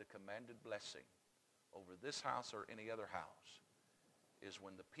speak the commanded blessing over this house or any other house is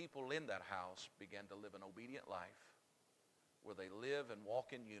when the people in that house begin to live an obedient life, where they live and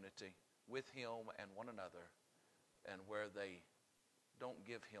walk in unity with him and one another, and where they don't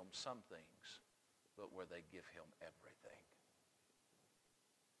give him some things, but where they give him everything.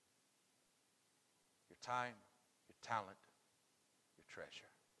 Your time, your talent, your treasure.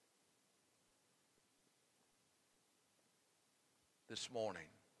 This morning,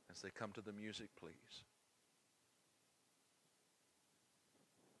 as they come to the music, please.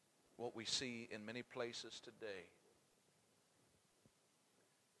 What we see in many places today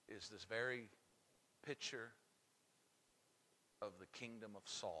is this very picture of the kingdom of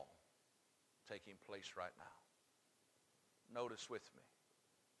Saul taking place right now. Notice with me.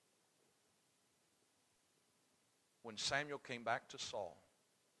 When Samuel came back to Saul,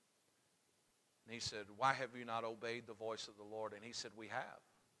 and he said, why have you not obeyed the voice of the Lord? And he said, we have.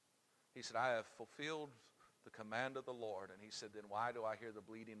 He said, I have fulfilled the command of the Lord. And he said, then why do I hear the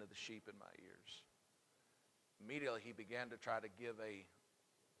bleating of the sheep in my ears? Immediately he began to try to give a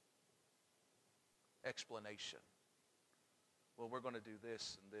explanation. Well, we're going to do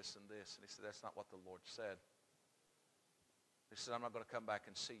this and this and this. And he said, that's not what the Lord said. He said, I'm not going to come back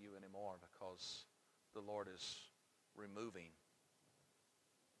and see you anymore because the Lord is removing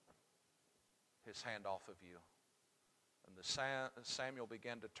his hand off of you. And Samuel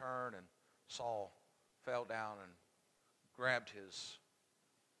began to turn, and Saul fell down and grabbed his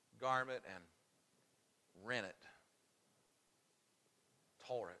garment and rent it,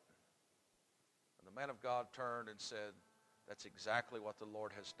 tore it. And the man of God turned and said, that's exactly what the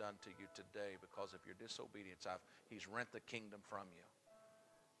Lord has done to you today because of your disobedience. He's rent the kingdom from you.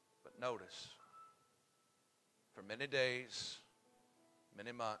 But notice, for many days,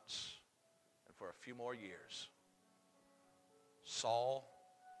 many months, and for a few more years, Saul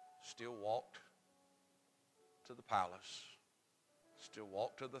still walked to the palace, still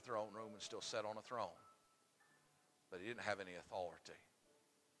walked to the throne room, and still sat on a throne. But he didn't have any authority.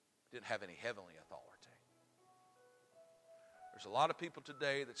 He didn't have any heavenly authority. There's a lot of people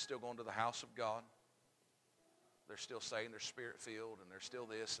today that's still going to the house of God. They're still saying they're spirit-filled, and they're still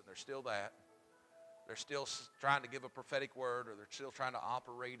this, and they're still that. They're still trying to give a prophetic word, or they're still trying to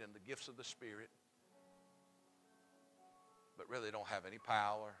operate in the gifts of the Spirit, but really don't have any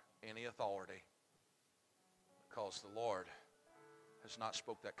power, any authority, because the Lord has not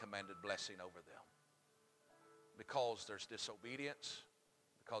spoke that commanded blessing over them. Because there's disobedience,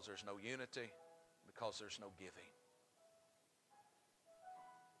 because there's no unity, because there's no giving.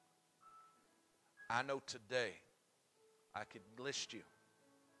 I know today, I could list you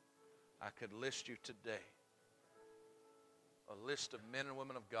today, a list of men and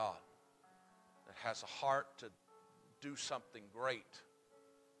women of God that has a heart to do something great.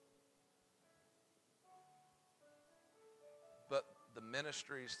 But the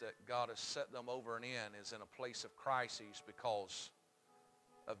ministries that God has set them over and in is in a place of crises because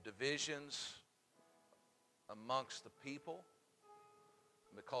of divisions amongst the people,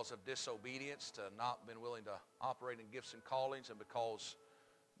 because of disobedience, to not been willing to operate in gifts and callings, and because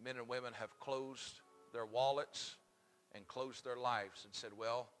men and women have closed their wallets and closed their lives and said,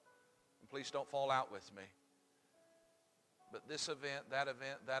 well, and please don't fall out with me, but this event, that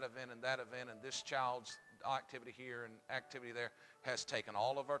event, that event, and that event, and this child's activity here and activity there has taken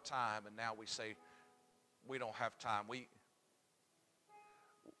all of our time, and now we say we don't have time.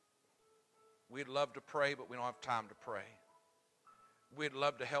 We'd love to pray, but we don't have time to pray. We'd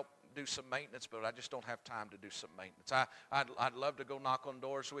love to help do some maintenance, but I just don't have time to do some maintenance. I'd love to go knock on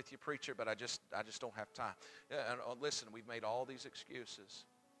doors with you, preacher, but I just don't have time. And listen, we've made all these excuses.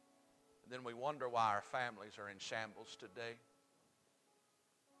 And then we wonder why our families are in shambles today.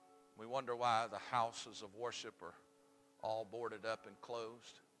 We wonder why the houses of worship are all boarded up and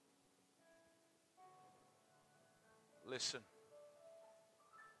closed. Listen,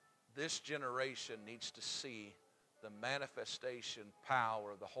 this generation needs to see the manifestation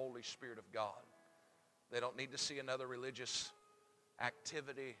power of the Holy Spirit of God. They don't need to see another religious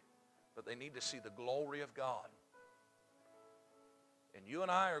activity, but they need to see the glory of God. And you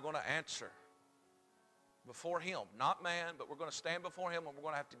and I are going to answer before Him, not man, but we're going to stand before Him, and we're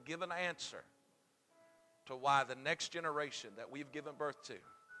going to have to give an answer to why the next generation that we've given birth to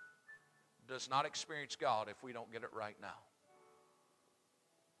does not experience God if we don't get it right now.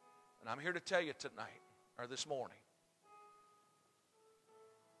 And I'm here to tell you tonight, or this morning,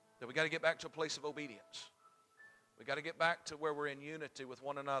 that we got to get back to a place of obedience. We got to get back to where we're in unity with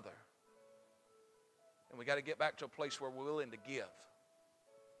one another. And we got to get back to a place where we're willing to give.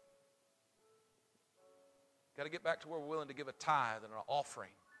 Got to get back to where we're willing to give a tithe and an offering.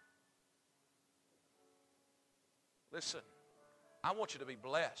 Listen, I want you to be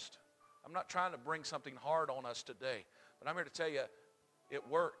blessed. I'm not trying to bring something hard on us today, but I'm here to tell you, it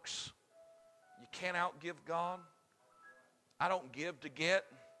works. You can't outgive God. I don't give to get,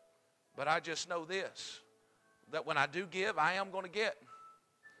 but I just know this, that when I do give, I am going to get,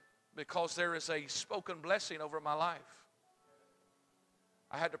 because there is a spoken blessing over my life.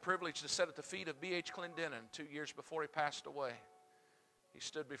 I had the privilege to sit at the feet of B.H. Clendenin 2 years before he passed away. He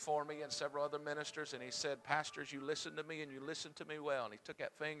stood before me and several other ministers, and he said, "Pastors, you listen to me, and you listen to me well." And he took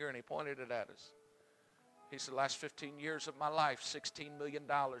that finger and he pointed it at us. He said, "The last 15 years of my life, $16 million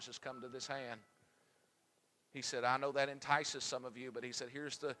has come to this hand." He said, "I know that entices some of you, but," he said,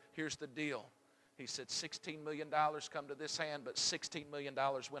 here's the deal. He said, $16 million come to this hand, but $16 million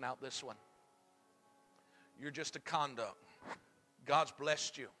went out this one. You're just a conduct. God's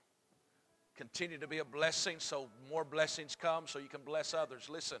blessed you. Continue to be a blessing so more blessings come so you can bless others.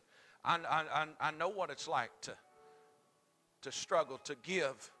 Listen, I know what it's like to struggle to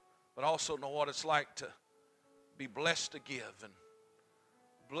give, but also know what it's like to be blessed to give and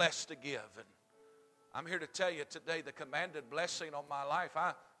blessed to give. And I'm here to tell you today the commanded blessing on my life.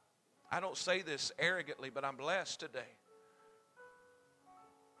 I don't say this arrogantly, but I'm blessed today.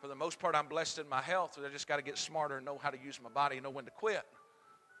 For the most part, I'm blessed in my health. I just got to get smarter and know how to use my body and know when to quit.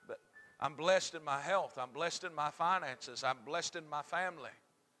 But I'm blessed in my health. I'm blessed in my finances. I'm blessed in my family.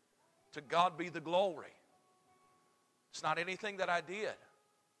 To God be the glory. It's not anything that I did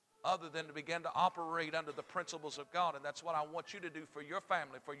other than to begin to operate under the principles of God. And that's what I want you to do for your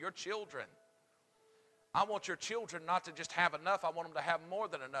family, for your children. I want your children not to just have enough. I want them to have more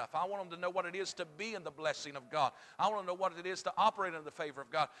than enough. I want them to know what it is to be in the blessing of God. I want them to know what it is to operate in the favor of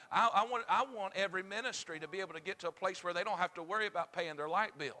God. I want every ministry to be able to get to a place where they don't have to worry about paying their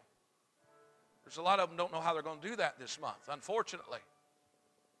light bill. There's a lot of them don't know how they're going to do that this month, unfortunately.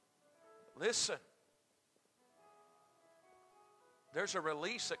 Listen. There's a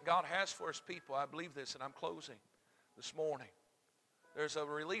release that God has for His people. I believe this, and I'm closing this morning. There's a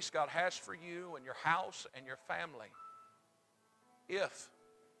release God has for you and your house and your family. if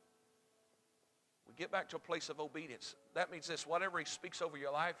we get back to a place of obedience, that means this: whatever He speaks over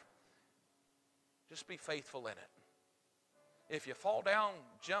your life, just be faithful in it. If you fall down,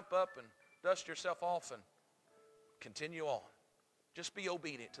 jump up and dust yourself off and continue on. Just be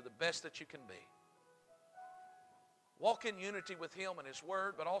obedient to the best that you can be. Walk in unity with Him and His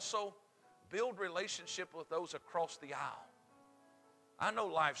Word, but also build relationship with those across the aisle. I know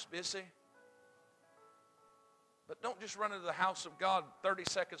life's busy, but don't just run into the house of God 30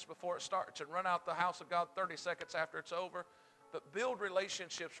 seconds before it starts and run out the house of God 30 seconds after it's over, but build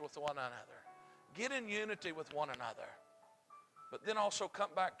relationships with one another. Get in unity with one another. But then also come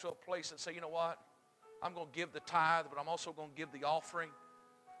back to a place and say, you know what? I'm going to give the tithe, but I'm also going to give the offering.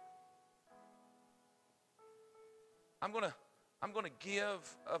 I'm going to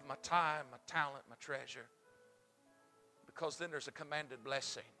give of my time, my talent, my treasure, because then there's a commanded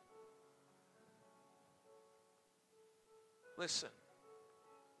blessing. Listen,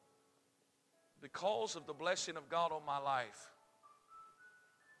 because of the blessing of God on my life,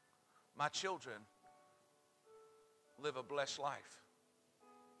 my children live a blessed life.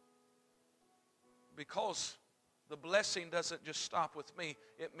 Because the blessing doesn't just stop with me,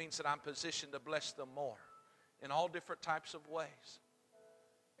 it means that I'm positioned to bless them more in all different types of ways.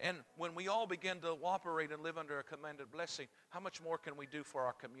 And when we all begin to operate and live under a commanded blessing, how much more can we do for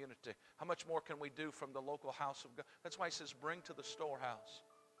our community? How much more can we do from the local house of God? That's why He says, bring to the storehouse.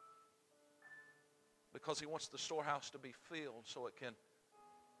 Because He wants the storehouse to be filled so it can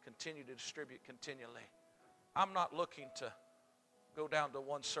continue to distribute continually. I'm not looking to go down to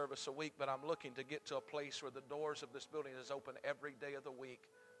one service a week, but I'm looking to get to a place where the doors of this building is open every day of the week.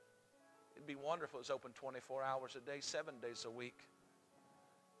 It'd be wonderful if it was open 24 hours a day, 7 days a week.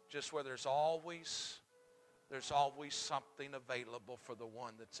 Just where there's always something available for the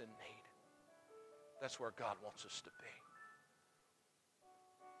one that's in need. That's where God wants us to be.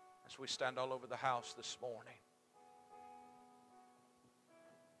 As we stand all over the house this morning,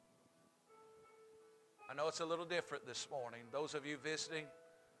 I know it's a little different this morning. Those of you visiting,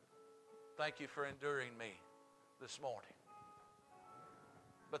 thank you for enduring me this morning.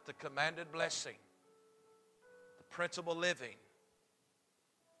 But the commanded blessing, the principle living,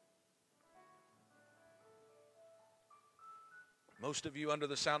 most of you under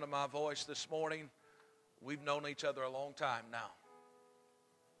the sound of my voice this morning, we've known each other a long time now.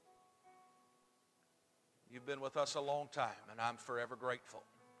 You've been with us a long time, and I'm forever grateful.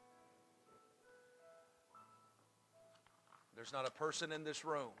 There's not a person in this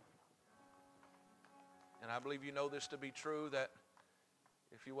room, and I believe you know this to be true, that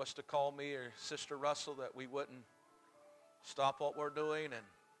if you was to call me or Sister Russell, that we wouldn't stop what we're doing and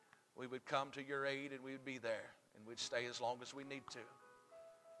we would come to your aid and we would be there and we'd stay as long as we need to.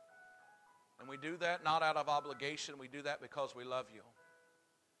 And we do that not out of obligation. We do that because we love you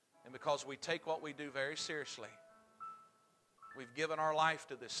and because we take what we do very seriously. We've given our life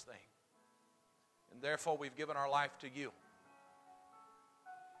to this thing, and therefore we've given our life to you.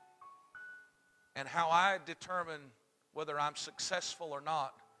 And how I determine whether I'm successful or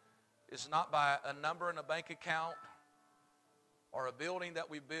not is not by a number in a bank account or a building that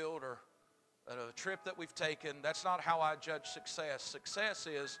we build or a trip that we've taken. That's not how I judge success. Success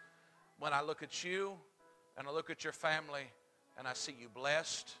is when I look at you and I look at your family and I see you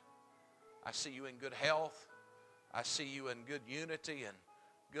blessed. I see you in good health. I see you in good unity and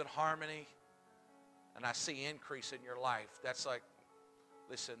good harmony. And I see increase in your life. That's like,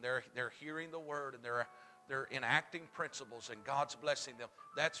 listen, they're hearing the word and they're enacting principles and God's blessing them.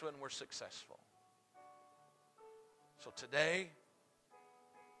 That's when we're successful. So today,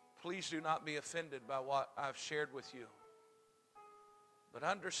 please do not be offended by what I've shared with you. But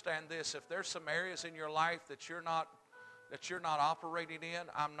understand this: if there's some areas in your life that you're not operating in,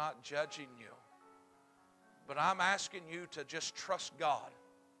 I'm not judging you. But I'm asking you to just trust God.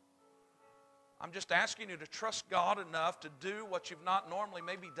 I'm just asking you to trust God enough to do what you've not normally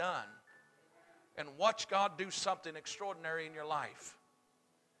maybe done and watch God do something extraordinary in your life.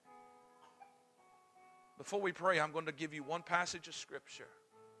 Before we pray, I'm going to give you one passage of Scripture.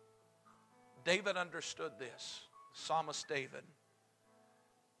 David understood this. Psalmist David.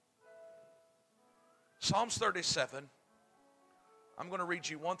 Psalms 37. I'm going to read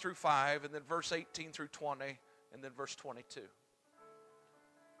you 1 through 5, and then verse 18 through 20, and then verse 22.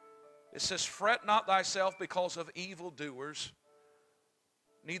 It says, "Fret not thyself because of evildoers,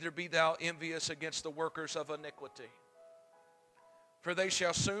 neither be thou envious against the workers of iniquity. For they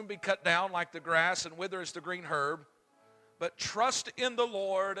shall soon be cut down like the grass and wither as the green herb. But trust in the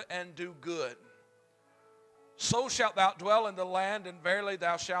Lord and do good. So shalt thou dwell in the land, and verily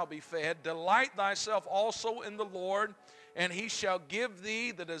thou shalt be fed. Delight thyself also in the Lord, and he shall give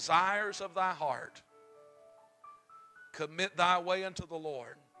thee the desires of thy heart. Commit thy way unto the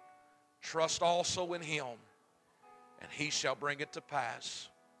Lord. Trust also in him, and he shall bring it to pass.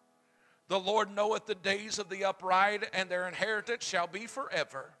 The Lord knoweth the days of the upright, and their inheritance shall be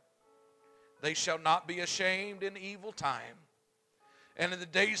forever. They shall not be ashamed in evil time, and in the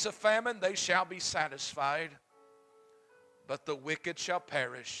days of famine they shall be satisfied. But the wicked shall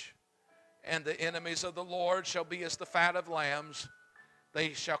perish, and the enemies of the Lord shall be as the fat of lambs.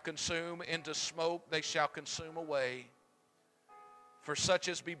 They shall consume into smoke, they shall consume away. For such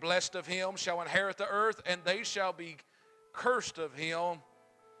as be blessed of him shall inherit the earth, and they shall be cursed of him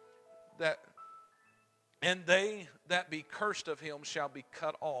and they that be cursed of him shall be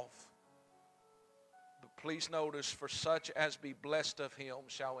cut off. But please notice, for such as be blessed of him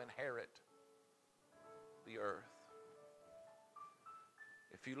shall inherit the earth.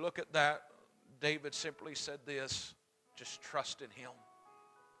 If you look at that, David simply said this: just trust in him.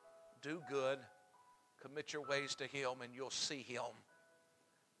 Do good, commit your ways to him, and you'll see him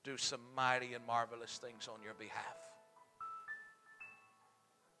do some mighty and marvelous things on your behalf.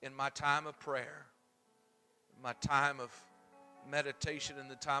 In my time of prayer, my time of meditation, in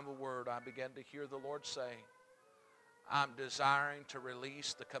the time of word, I began to hear the Lord say, I'm desiring to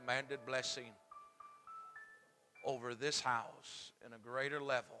release the commanded blessing over this house in a greater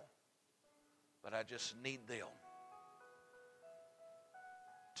level, but I just need them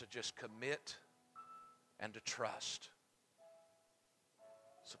to just commit and to trust.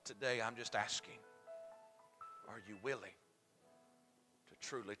 So today I'm just asking, are you willing to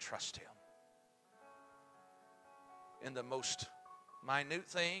truly trust him? In the most minute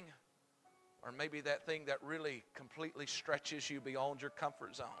thing, or maybe that thing that really completely stretches you beyond your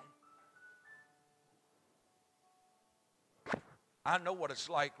comfort zone. I know what it's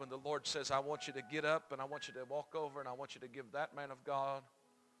like when the Lord says, I want you to get up and I want you to walk over and I want you to give that man of God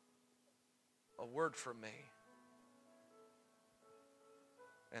a word from me.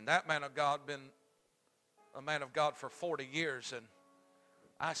 And that man of God been a man of God for 40 years, and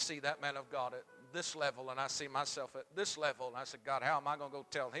I see that man of God at this level, and I see myself at this level, and I said, God, how am I going to go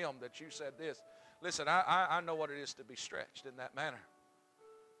tell him that you said this? Listen, I know what it is to be stretched in that manner.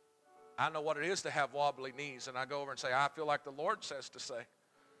 I know what it is to have wobbly knees, and I go over and say, I feel like the Lord says to say.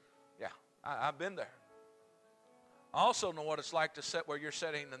 Yeah, I've been there. I also know what it's like to sit where you're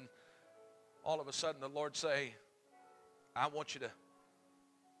sitting, and all of a sudden the Lord say, I want you to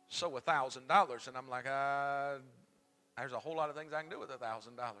sow $1,000, and I'm like, there's a whole lot of things I can do with $1,000.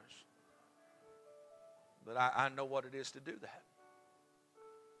 But I know what it is to do that.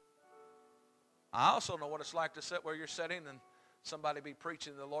 I also know what it's like to sit where you're sitting and somebody be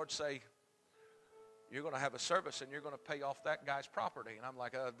preaching and the Lord say, you're going to have a service and you're going to pay off that guy's property. And I'm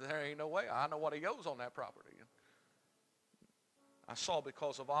like, there ain't no way. I know what he owes on that property. I saw,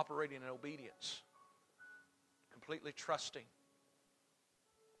 because of operating in obedience, completely trusting,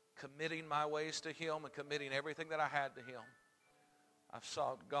 committing my ways to him and committing everything that I had to him, I've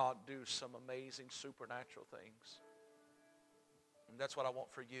saw God do some amazing supernatural things. And that's what I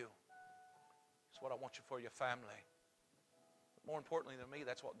want for you. It's what I want you for your family. But more importantly than me,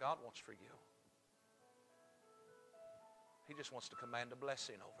 that's what God wants for you. He just wants to command a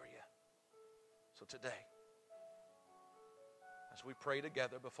blessing over you. So today, as we pray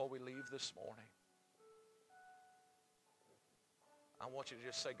together before we leave this morning, I want you to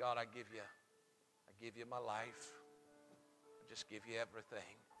just say, God, I give you my life. I just give you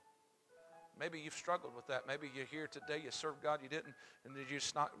everything. Maybe you've struggled with that. Maybe you're here today, you serve God, you didn't, and you're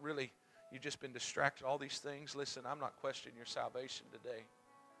just not really, you've just been distracted, all these things. Listen, I'm not questioning your salvation today.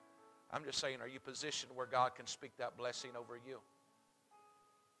 I'm just saying, are you positioned where God can speak that blessing over you?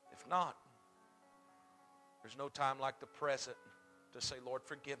 If not, there's no time like the present to say, Lord,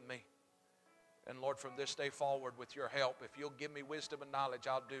 forgive me. And Lord, from this day forward, with your help, if you'll give me wisdom and knowledge,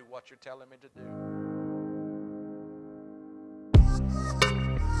 I'll do what you're telling me to do.